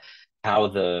how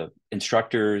the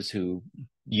instructors who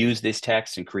use this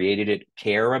text and created it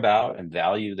care about and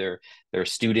value their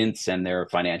students and their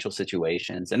financial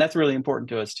situations. And that's really important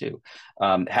to us too.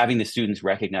 Having the students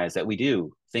recognize that we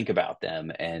do think about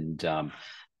them and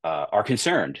are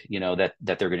concerned, that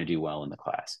they're going to do well in the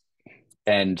class.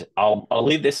 And I'll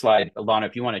leave this slide, Lana,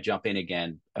 if you want to jump in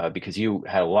again, because you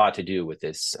had a lot to do with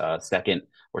this second,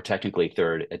 or technically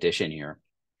third edition here.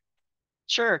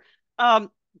 Sure.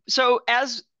 So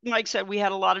as Mike said, we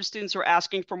had a lot of students who were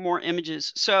asking for more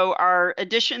images. So our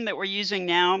edition that we're using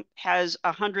now has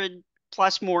 100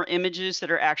 plus more images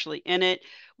that are actually in it.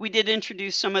 We did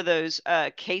introduce some of those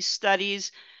case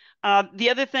studies. The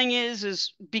other thing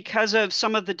is because of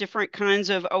some of the different kinds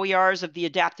of OERs of the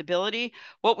adaptability,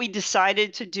 what we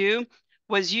decided to do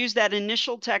was use that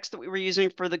initial text that we were using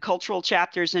for the cultural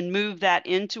chapters and move that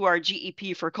into our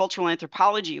GEP for cultural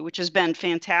anthropology, which has been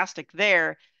fantastic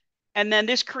there. And then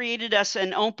this created us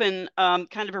an open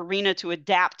kind of arena to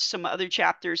adapt some other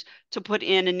chapters to put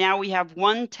in. And now we have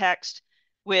one text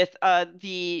with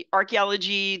the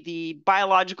archaeology, the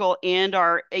biological, and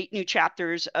our 8 new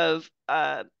chapters of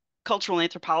cultural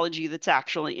anthropology that's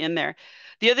actually in there.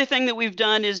 The other thing that we've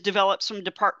done is develop some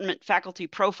department faculty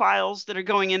profiles that are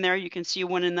going in there. You can see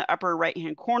one in the upper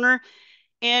right-hand corner.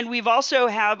 And we've also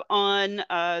have on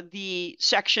the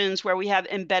sections where we have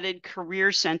embedded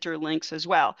career center links as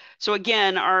well. So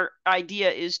again, our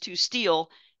idea is to steal.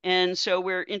 And so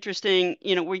we're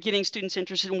we're getting students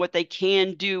interested in what they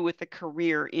can do with a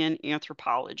career in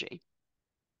anthropology.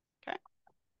 Okay.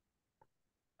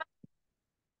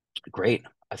 Great.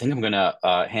 I think I'm going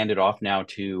to hand it off now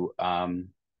to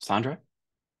Sandra.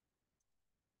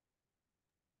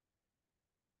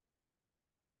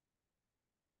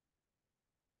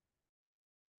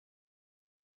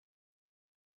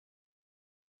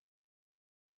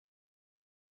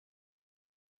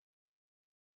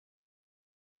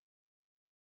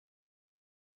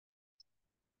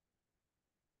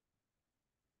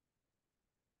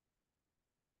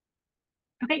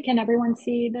 Okay, can everyone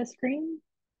see the screen?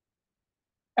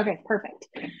 Okay, perfect.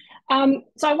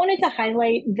 So I wanted to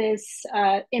highlight this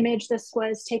image. This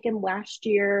was taken last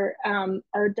year.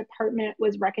 Our department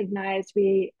was recognized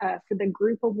for the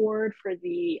group award for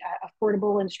the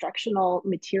Affordable Instructional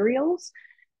Materials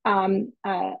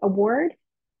award.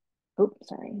 Oh,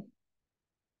 sorry.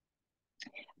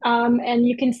 And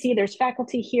you can see there's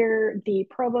faculty here. The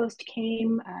provost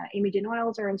came. Amy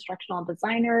Denoyles, our instructional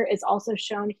designer, is also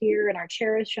shown here, and our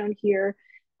chair is shown here.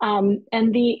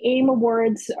 And the AIM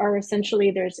awards are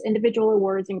essentially, there's individual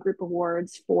awards and group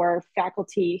awards for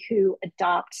faculty who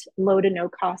adopt low to no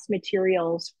cost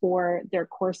materials for their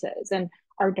courses. And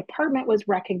our department was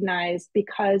recognized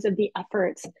because of the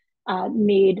efforts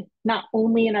made not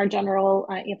only in our general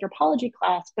anthropology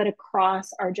class, but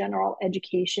across our general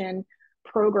education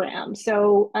program.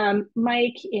 So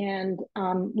Mike and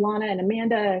Lana and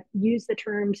Amanda use the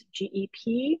terms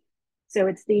GEP. So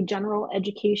it's the General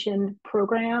Education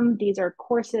Program. These are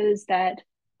courses that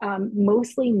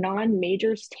mostly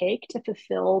non-majors take to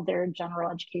fulfill their general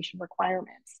education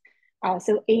requirements.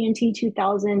 So A&T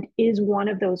 2000 is one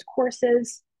of those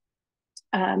courses.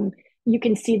 You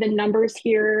can see the numbers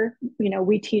here.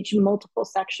 We teach multiple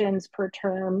sections per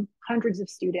term, hundreds of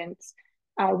students.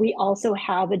 We also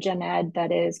have a gen ed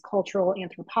that is cultural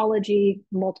anthropology,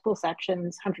 multiple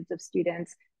sections, hundreds of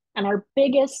students. And our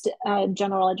biggest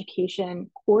general education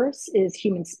course is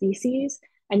human species.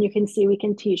 And you can see we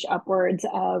can teach upwards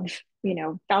of,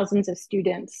 thousands of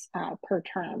students per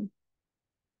term.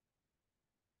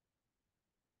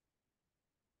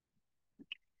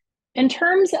 In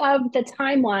terms of the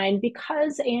timeline,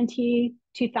 because A&T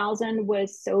 2000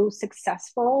 was so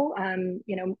successful,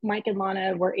 Mike and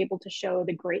Lana were able to show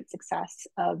the great success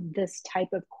of this type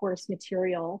of course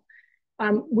material.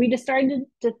 We decided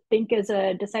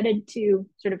to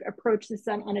sort of approach this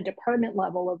on a department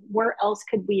level of where else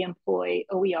could we employ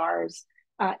OERs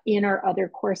in our other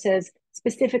courses,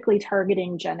 specifically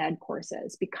targeting gen ed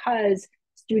courses, because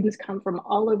students come from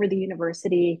all over the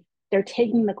university. They're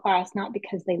taking the class not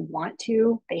because they want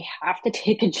to, they have to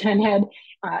take a gen ed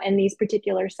in these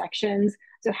particular sections.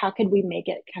 So how could we make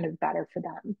it kind of better for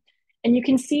them? And you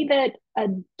can see that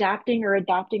adapting or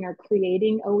adopting or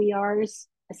creating OERs,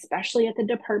 especially at the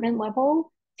department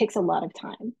level, takes a lot of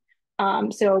time.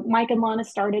 So Mike and Lana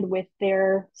started with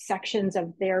their sections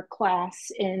of their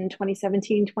class in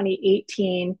 2017,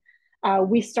 2018.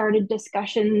 We started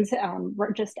discussions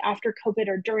just after COVID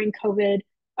or during COVID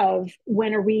of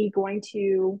when are we going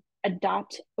to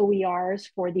adopt OERs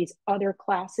for these other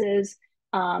classes,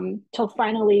 till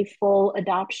finally full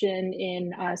adoption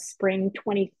in spring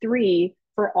 23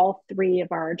 for all three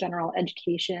of our general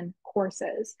education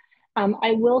courses.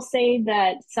 I will say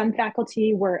that some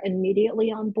faculty were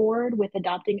immediately on board with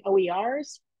adopting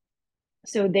OERs.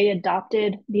 So they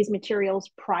adopted these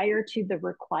materials prior to the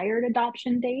required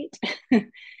adoption date.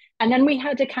 And then we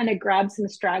had to kind of grab some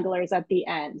stragglers at the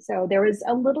end. So there was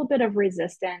a little bit of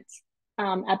resistance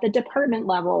at the department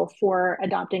level for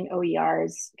adopting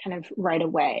OERs kind of right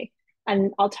away.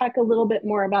 And I'll talk a little bit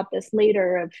more about this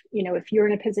later of, if you're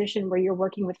in a position where you're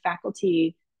working with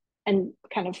faculty and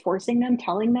kind of forcing them,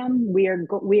 telling them we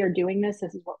are doing this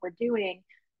is what we're doing,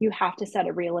 you have to set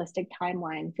a realistic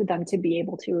timeline for them to be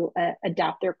able to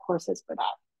adapt their courses for that.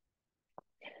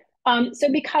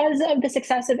 So because of the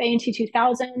success of A&T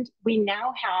 2000, we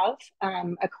now have,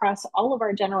 across all of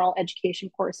our general education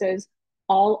courses,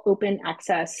 all open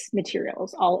access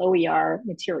materials, all OER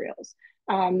materials.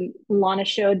 Lana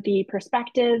showed the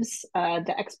perspectives.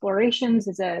 The explorations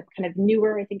is a kind of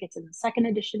newer, I think it's in the second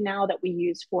edition now, that we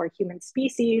use for human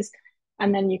species.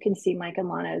 And then you can see Mike and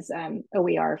Lana's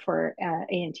OER for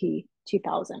A&T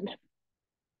 2000.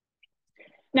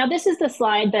 Now, this is the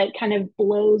slide that kind of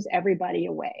blows everybody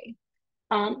away.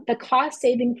 The cost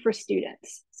saving for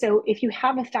students. So if you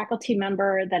have a faculty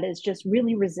member that is just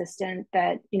really resistant,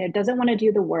 that doesn't want to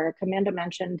do the work, Amanda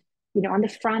mentioned, on the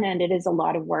front end, it is a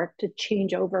lot of work to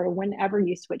change over whenever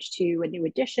you switch to a new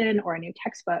edition or a new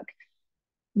textbook.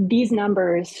 These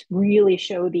numbers really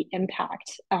show the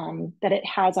impact that it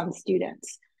has on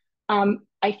students.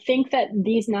 I think that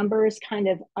these numbers kind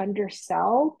of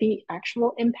undersell the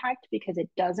actual impact because it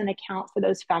doesn't account for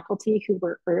those faculty who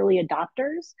were early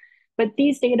adopters. But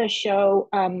these data show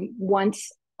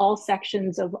once all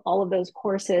sections of all of those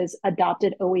courses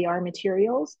adopted OER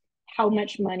materials, how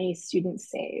much money students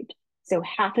saved. So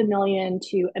 $500,000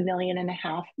 to $1.5 million.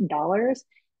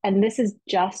 And this is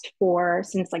just for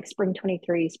since like spring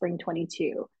 23, spring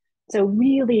 22. So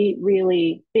really,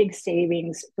 really big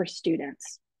savings for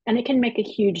students. And it can make a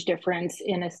huge difference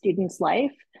in a student's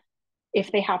life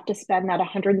if they have to spend that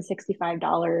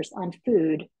 $165 on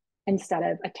food instead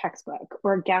of a textbook,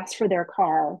 or gas for their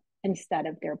car instead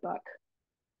of their book.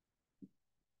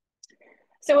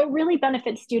 So it really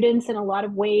benefits students in a lot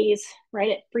of ways, right?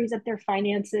 It frees up their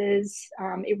finances.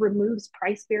 It removes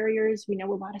price barriers. We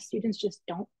know a lot of students just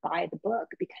don't buy the book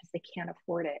because they can't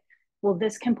afford it. Well,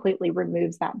 this completely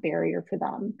removes that barrier for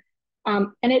them.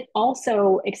 And it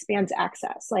also expands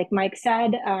access. Like Mike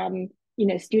said,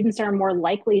 students are more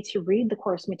likely to read the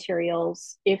course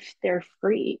materials if they're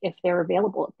free, if they're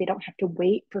available, if they don't have to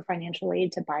wait for financial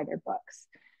aid to buy their books.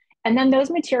 And then those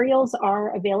materials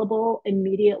are available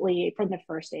immediately from the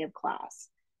first day of class.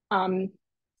 The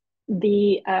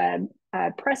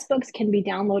press books can be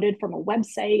downloaded from a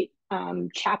website.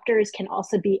 Chapters can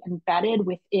also be embedded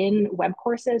within web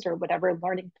courses or whatever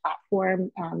learning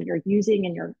platform you're using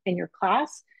in your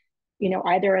class,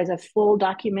 either as a full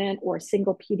document or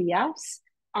single PDFs.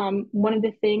 One of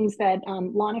the things that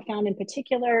Lana found in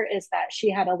particular is that she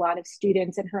had a lot of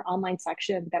students in her online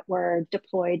section that were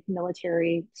deployed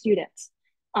military students.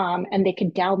 and they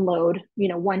could download,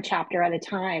 one chapter at a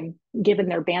time, given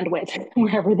their bandwidth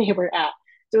wherever they were at.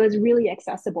 So it was really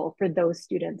accessible for those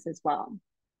students as well.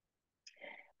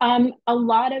 A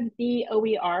lot of the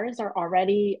OERs are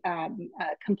already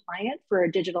compliant for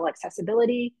digital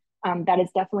accessibility. That is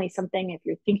definitely something if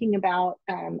you're thinking about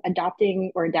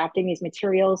adopting or adapting these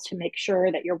materials, to make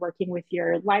sure that you're working with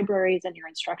your libraries and your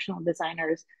instructional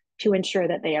designers to ensure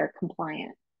that they are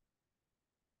compliant.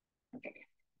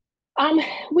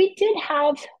 We did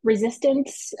have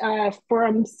resistance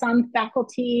from some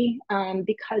faculty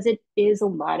because it is a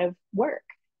lot of work,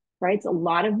 right? It's a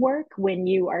lot of work when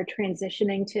you are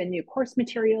transitioning to new course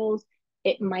materials.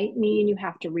 It might mean you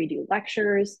have to redo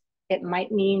lectures. It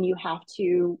might mean you have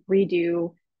to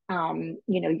redo,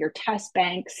 your test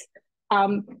banks.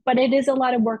 But it is a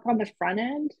lot of work on the front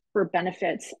end for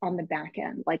benefits on the back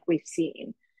end, like we've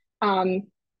seen.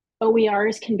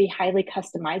 OERs can be highly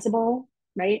customizable,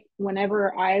 right?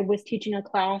 Whenever I was teaching a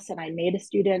class and I made a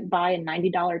student buy a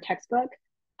 $90 textbook,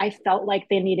 I felt like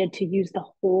they needed to use the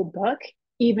whole book,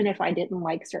 even if I didn't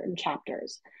like certain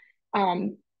chapters.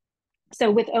 So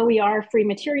with OER free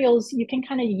materials, you can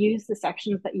kind of use the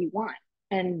sections that you want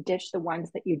and ditch the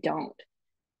ones that you don't.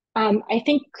 I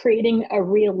think creating a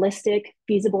realistic,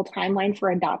 feasible timeline for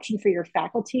adoption for your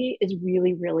faculty is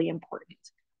really, really important.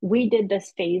 We did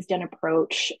this phased in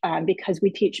approach because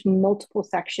we teach multiple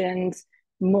sections,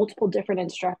 multiple different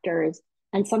instructors,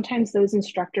 and sometimes those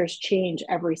instructors change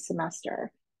every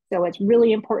semester. So it's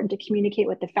really important to communicate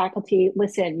with the faculty.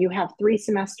 Listen, you have 3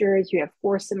 semesters, you have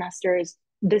 4 semesters,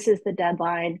 this is the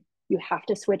deadline, you have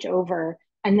to switch over,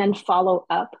 and then follow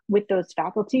up with those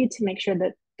faculty to make sure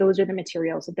that those are the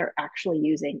materials that they're actually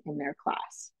using in their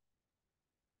class.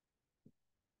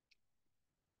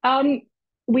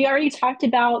 We already talked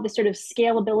about the sort of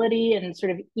scalability and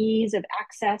sort of ease of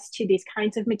access to these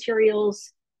kinds of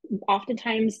materials.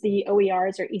 Oftentimes the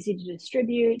OERs are easy to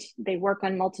distribute. They work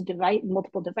on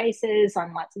multiple devices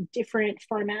on lots of different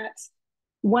formats.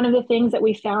 One of the things that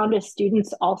we found is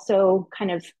students also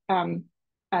kind of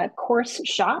course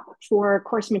shop for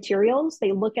course materials.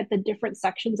 They look at the different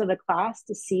sections of the class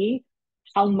to see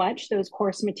how much those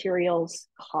course materials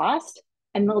cost,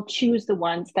 and they'll choose the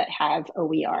ones that have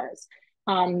OERs.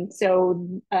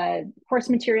 Course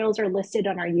materials are listed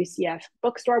on our UCF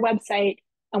bookstore website,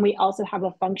 and we also have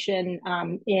a function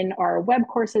in our web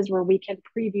courses where we can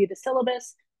preview the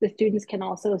syllabus. The students can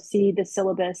also see the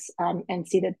syllabus and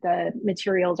see that the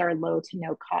materials are low to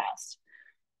no cost.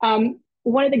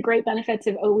 One of the great benefits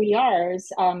of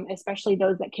OERs, especially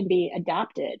those that can be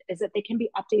adapted, is that they can be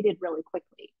updated really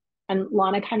quickly. And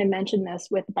Lana kind of mentioned this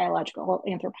with biological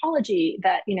anthropology,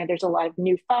 that there's a lot of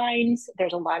new finds,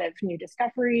 there's a lot of new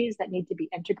discoveries that need to be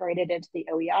integrated into the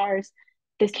OERs.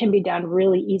 This can be done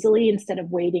really easily instead of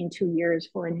waiting 2 years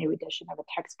for a new edition of a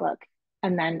textbook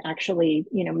and then actually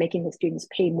making the students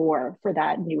pay more for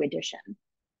that new edition.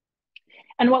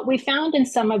 And what we found in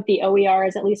some of the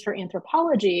OERs, at least for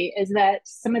anthropology, is that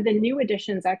some of the new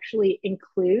editions actually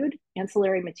include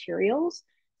ancillary materials.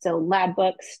 So lab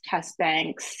books, test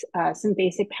banks, some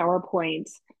basic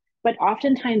PowerPoints, but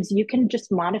oftentimes you can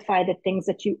just modify the things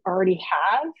that you already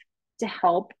have to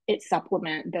help it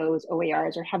supplement those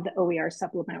OERs, or have the OER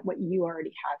supplement what you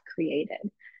already have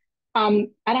created. I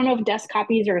don't know if desk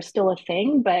copies are still a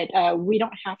thing, but we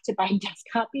don't have to buy desk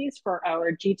copies for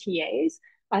our GTAs.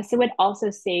 So it also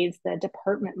saves the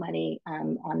department money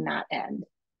on that end.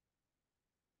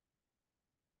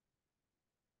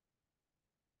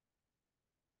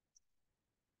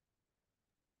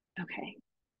 Okay.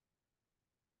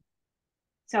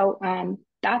 So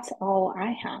that's all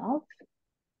I have.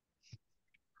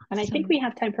 And I think we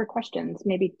have time for questions,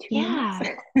 maybe 2 minutes.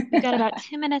 We've got about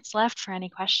 2 minutes left for any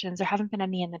questions. There haven't been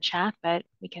any in the chat, but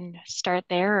we can start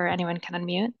there, or anyone can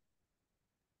unmute.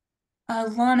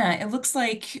 Lana, it looks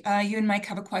like you and Mike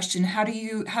have a question. How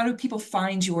do people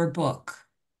find your book?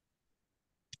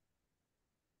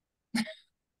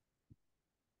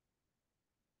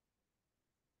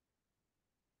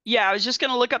 Yeah, I was just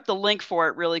going to look up the link for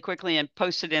it really quickly and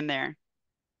post it in there.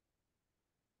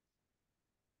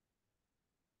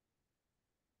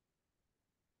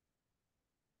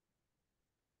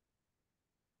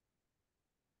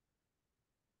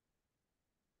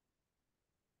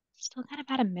 Still got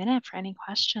about a minute for any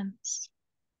questions.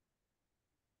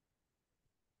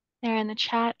 There in the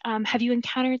chat, have you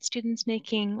encountered students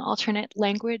making alternate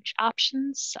language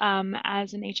options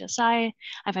as an HSI?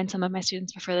 I find some of my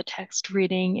students prefer the text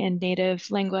reading in native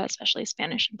lingua, especially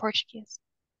Spanish and Portuguese.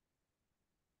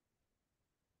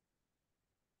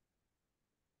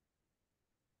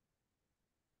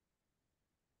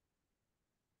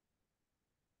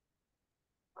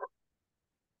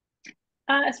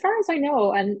 As far as I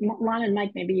know, and Lana and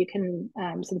Mike, maybe you can,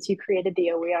 since you created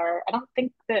the OER, I don't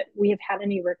think that we have had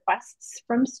any requests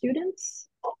from students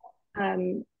uh,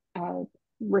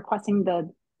 requesting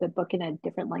the book in a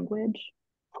different language.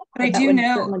 But I that do would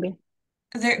know certainly be.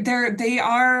 they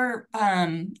are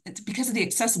it's because of the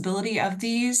accessibility of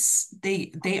these,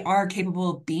 they are capable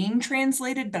of being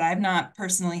translated, but I've not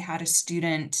personally had a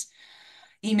student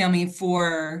email me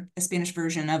for a Spanish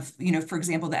version of, for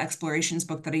example, the explorations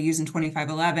book that I use in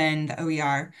 2511, the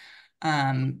OER.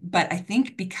 But I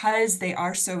think because they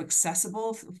are so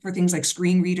accessible for things like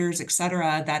screen readers, et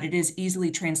cetera, that it is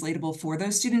easily translatable for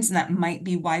those students, and that might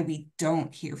be why we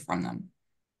don't hear from them.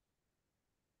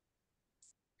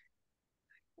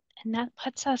 And that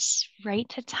puts us right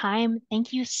to time.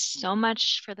 Thank you so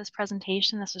much for this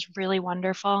presentation. This was really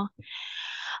wonderful.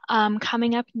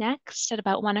 Coming up next at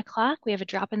about 1 o'clock, we have a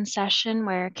drop-in session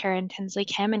where Karen Tinsley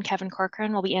Kim and Kevin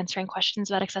Corcoran will be answering questions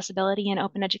about accessibility and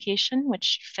open education,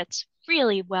 which fits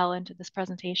really well into this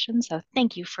presentation. So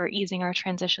thank you for easing our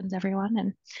transitions, everyone.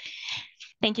 And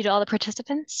thank you to all the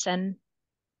participants, and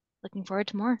looking forward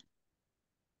to more.